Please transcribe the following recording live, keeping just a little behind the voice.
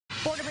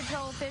Border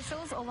Patrol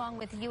officials, along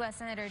with U.S.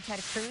 Senator Ted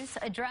Cruz,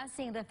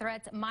 addressing the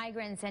threats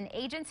migrants and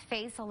agents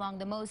face along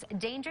the most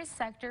dangerous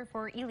sector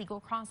for illegal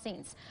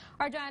crossings.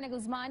 Our Diana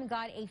Guzman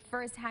got a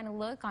first-hand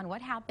look on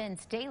what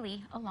happens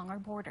daily along our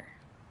border.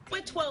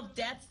 With 12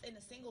 deaths in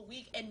a single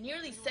week and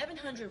nearly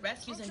 700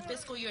 rescues in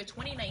fiscal year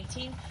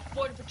 2019,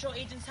 Border Patrol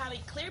agents have a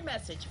clear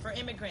message for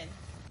immigrants.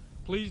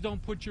 Please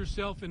don't put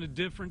yourself in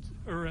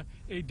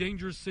a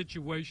dangerous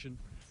situation.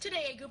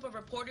 Today, a group of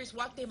reporters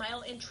walked a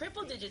mile in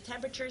triple-digit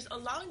temperatures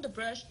along the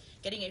brush,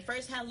 getting a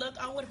first-hand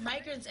look on what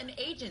migrants and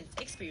agents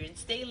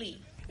experience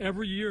daily.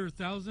 Every year,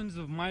 thousands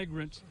of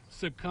migrants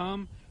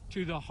succumb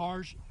to the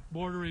harsh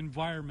border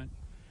environment.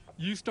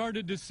 You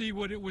started to see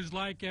what it was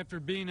like after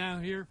being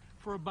out here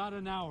for about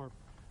an hour.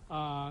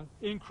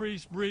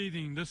 Increased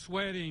breathing, the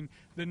sweating,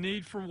 the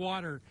need for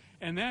water,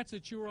 and that's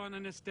that you're on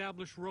an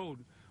established road.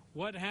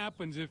 What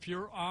happens if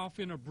you're off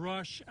in a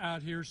brush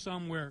out here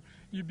somewhere?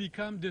 You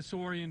become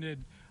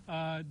disoriented.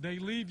 They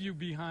leave you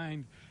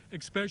behind,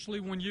 especially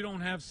when you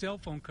don't have cell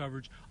phone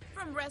coverage.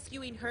 From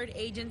rescuing herd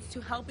agents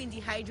to helping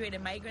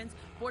dehydrated migrants,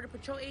 Border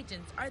Patrol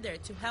agents are there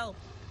to help.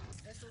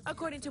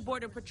 According to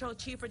Border Patrol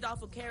Chief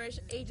Rodolfo Carish,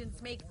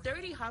 agents make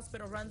 30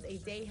 hospital runs a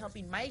day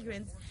helping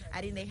migrants,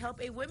 adding they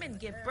help a woman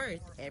give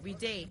birth every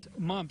day.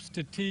 Mumps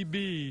to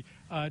TB,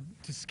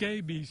 to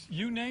scabies,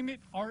 you name it,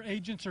 our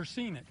agents are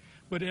seeing it.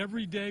 But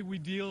every day we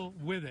deal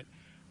with it.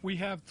 We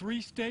have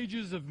 3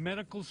 stages of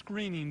medical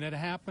screening that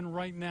happen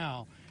right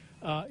now.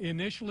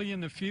 Initially in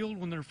the field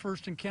when they're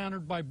first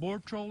encountered by Border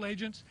Patrol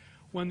agents,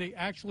 when they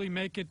actually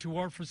make it to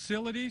our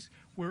facilities,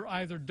 where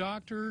either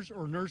doctors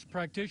or nurse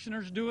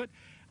practitioners do it,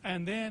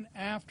 and then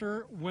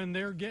after, when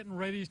they're getting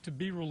ready to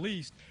be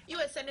released.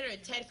 U.S. Senator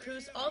Ted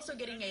Cruz also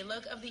getting a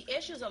look of the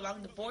issues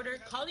along the border,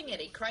 calling it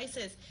a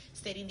crisis,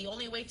 stating the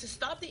only way to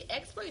stop the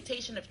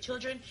exploitation of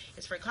children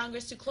is for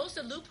Congress to close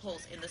the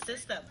loopholes in the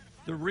system.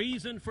 The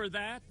reason for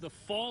that, the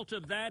fault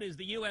of that, is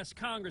the U.S.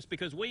 Congress,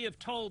 because we have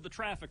told the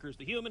traffickers,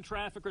 the human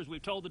traffickers,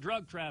 we've told the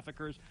drug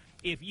traffickers,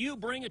 if you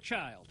bring a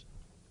child,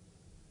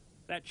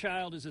 that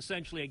child is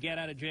essentially a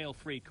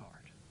get-out-of-jail-free card.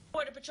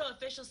 Border Patrol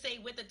officials say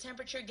with the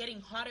temperature getting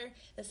hotter,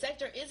 the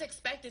sector is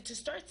expected to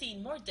start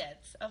seeing more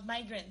deaths of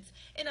migrants.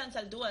 In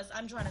Ansalduas,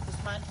 I'm Joanna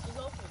Guzman,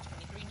 Local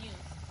 23 News.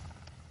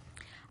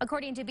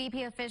 According to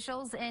BP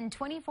officials, in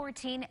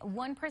 2014,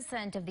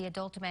 1% of the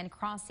adult men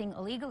crossing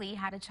illegally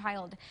had a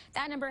child.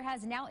 That number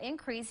has now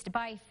increased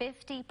by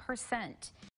 50%.